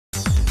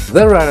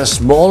There are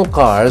small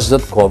cars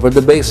that cover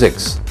the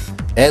basics,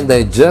 and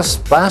they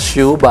just pass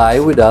you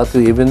by without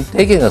you even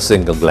taking a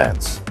single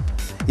glance.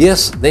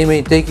 Yes, they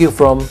may take you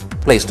from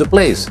place to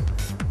place,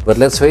 but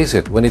let's face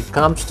it, when it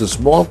comes to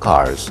small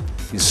cars,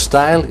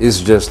 style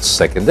is just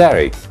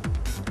secondary.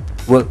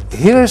 Well,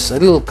 here's a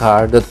little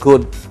car that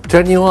could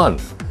turn you on,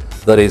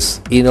 that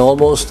is in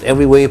almost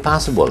every way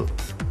possible.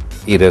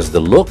 It has the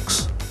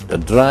looks, the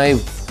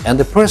drive, and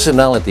the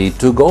personality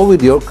to go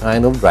with your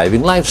kind of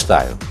driving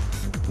lifestyle.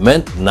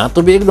 Meant not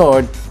to be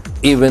ignored,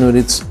 even with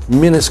its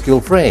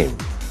minuscule frame.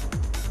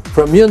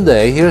 From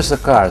Hyundai, here's a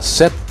car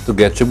set to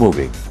get you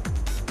moving.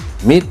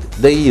 Meet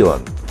the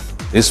EON,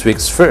 this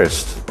week's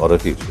first auto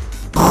feature.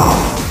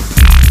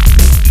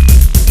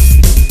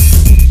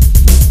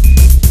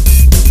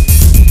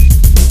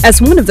 As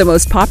one of the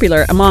most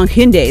popular among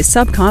Hyundai's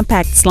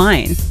subcompacts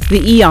line,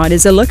 the EON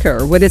is a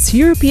looker with its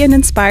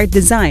European-inspired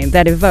design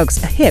that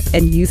evokes a hip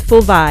and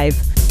youthful vibe.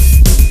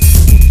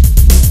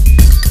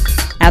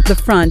 At the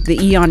front,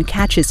 the EON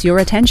catches your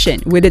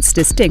attention with its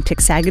distinct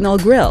hexagonal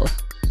grille,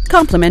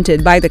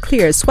 complemented by the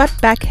clear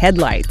swept-back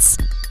headlights.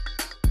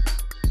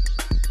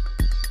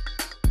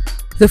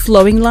 The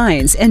flowing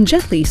lines and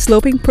gently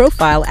sloping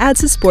profile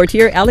adds a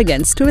sportier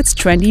elegance to its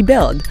trendy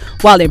build,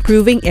 while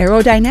improving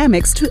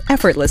aerodynamics to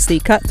effortlessly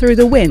cut through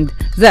the wind,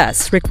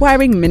 thus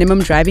requiring minimum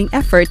driving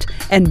effort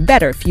and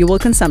better fuel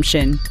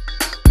consumption.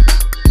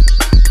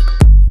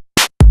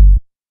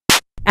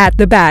 At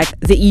the back,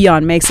 the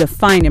EON makes a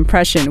fine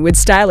impression with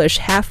stylish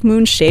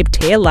half-moon-shaped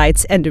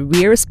taillights and a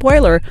rear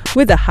spoiler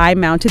with a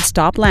high-mounted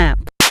stop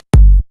lamp.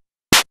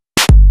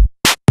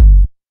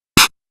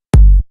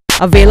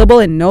 Available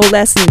in no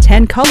less than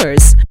 10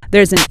 colors,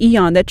 there's an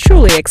EON that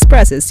truly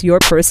expresses your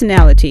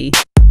personality.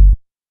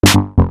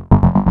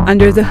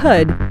 Under the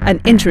hood, an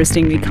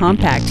interestingly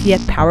compact yet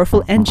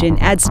powerful engine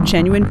adds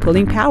genuine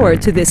pulling power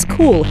to this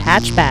cool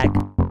hatchback.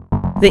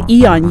 The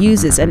EON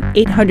uses an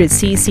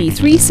 800cc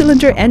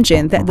 3-cylinder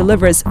engine that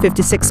delivers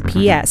 56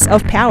 PS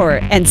of power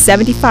and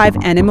 75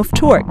 Nm of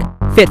torque,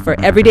 fit for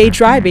everyday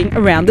driving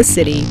around the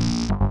city.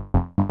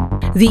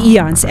 The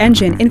EON's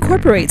engine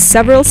incorporates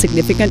several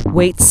significant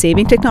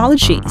weight-saving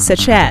technologies,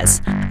 such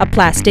as a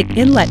plastic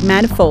inlet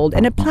manifold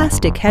and a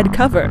plastic head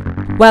cover,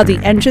 while the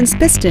engine's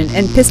piston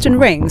and piston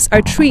rings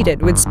are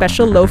treated with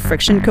special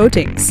low-friction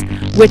coatings,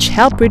 which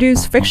help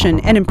reduce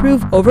friction and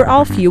improve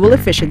overall fuel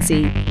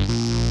efficiency.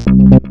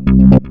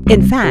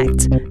 In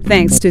fact,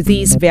 thanks to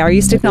these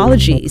various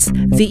technologies,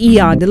 the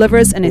EON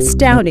delivers an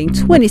astounding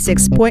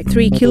 26.3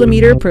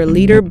 km per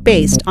liter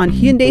based on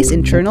Hyundai's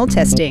internal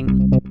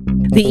testing.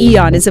 The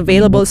EON is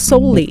available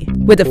solely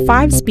with a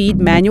 5-speed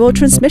manual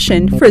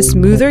transmission for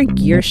smoother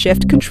gear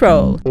shift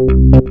control.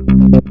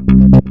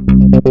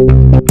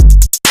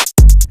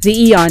 The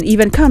EON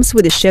even comes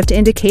with a shift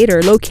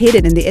indicator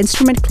located in the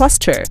instrument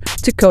cluster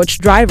to coach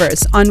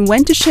drivers on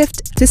when to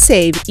shift to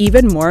save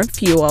even more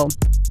fuel.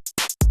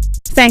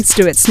 Thanks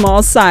to its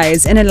small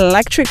size and an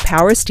electric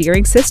power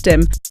steering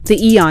system, the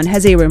EON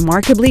has a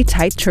remarkably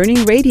tight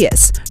turning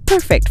radius,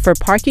 perfect for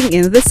parking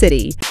in the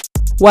city,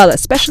 while a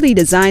specially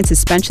designed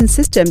suspension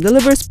system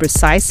delivers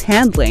precise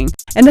handling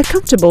and a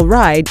comfortable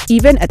ride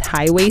even at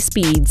highway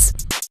speeds.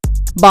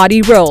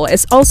 Body roll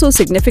is also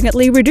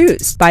significantly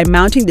reduced by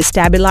mounting the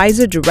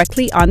stabilizer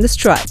directly on the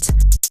strut.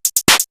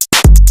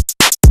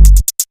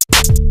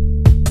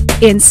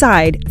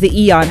 Inside, the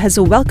EON has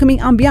a welcoming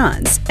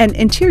ambiance and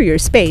interior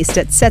space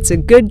that sets a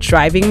good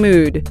driving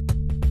mood.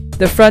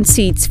 The front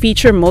seats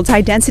feature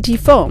multi-density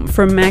foam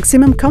for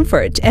maximum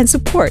comfort and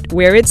support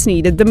where it's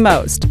needed the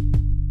most.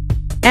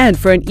 And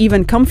for an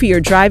even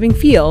comfier driving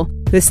feel,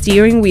 the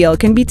steering wheel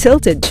can be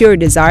tilted to your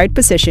desired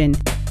position.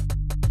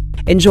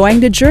 Enjoying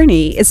the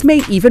journey is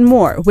made even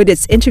more with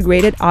its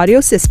integrated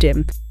audio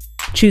system,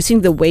 choosing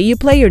the way you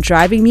play your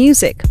driving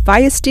music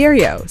via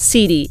stereo,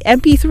 CD,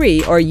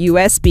 MP3, or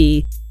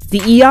USB.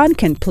 The EON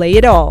can play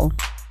it all.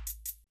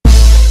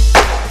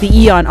 The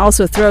EON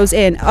also throws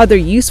in other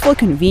useful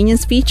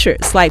convenience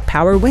features like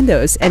power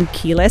windows and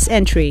keyless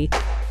entry,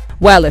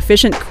 while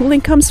efficient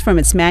cooling comes from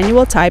its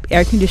manual-type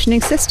air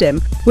conditioning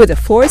system with a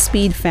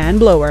 4-speed fan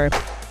blower.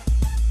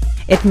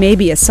 It may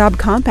be a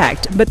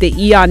subcompact, but the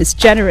EON is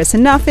generous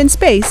enough in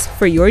space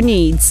for your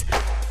needs.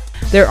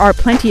 There are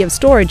plenty of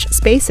storage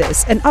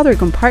spaces and other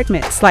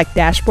compartments like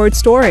dashboard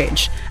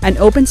storage, an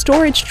open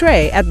storage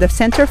tray at the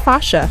center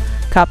fascia,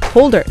 cup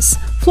holders,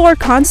 floor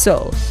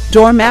console,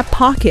 door map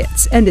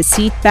pockets, and a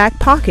seat back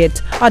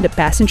pocket on the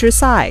passenger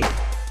side.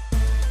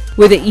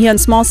 With the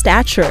EON's small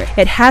stature,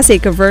 it has a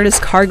cavernous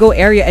cargo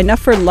area enough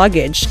for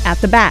luggage at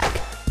the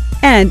back.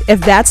 And if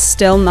that's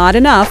still not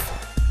enough,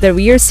 the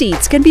rear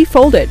seats can be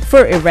folded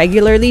for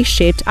irregularly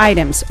shaped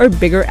items or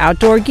bigger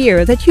outdoor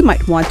gear that you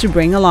might want to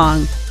bring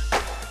along.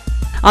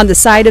 On the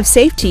side of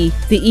safety,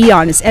 the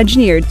EON is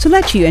engineered to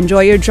let you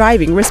enjoy your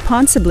driving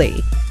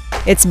responsibly.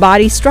 Its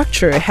body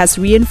structure has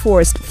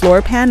reinforced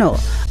floor panel,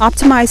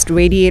 optimized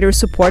radiator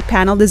support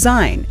panel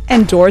design,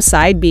 and door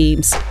side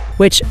beams,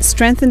 which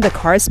strengthen the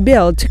car's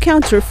build to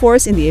counter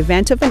force in the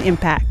event of an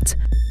impact.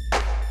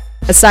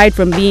 Aside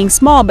from being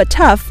small but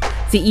tough,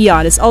 The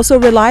EON is also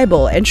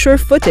reliable and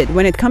sure-footed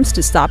when it comes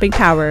to stopping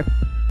power.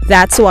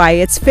 That's why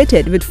it's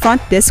fitted with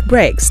front disc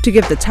brakes to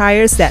give the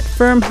tires that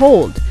firm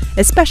hold,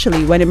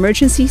 especially when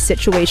emergency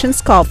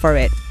situations call for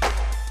it.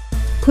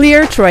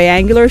 Clear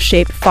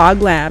triangular-shaped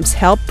fog lamps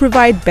help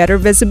provide better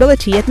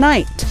visibility at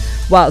night,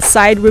 while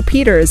side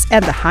repeaters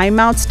and the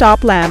high-mount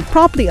stop lamp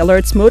promptly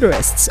alerts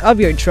motorists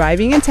of your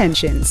driving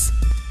intentions.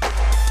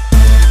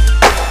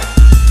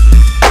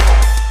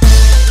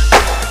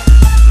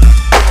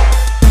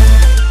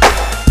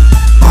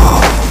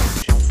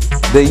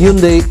 The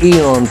Hyundai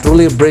EON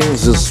truly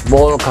brings the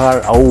small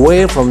car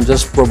away from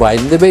just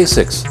providing the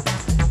basics.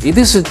 It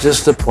isn't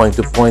just a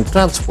point-to-point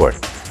transport.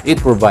 It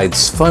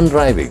provides fun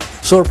driving,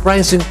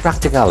 surprising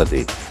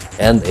practicality,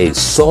 and a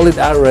solid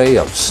array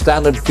of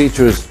standard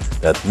features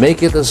that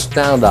make it a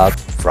standout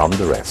from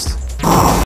the rest.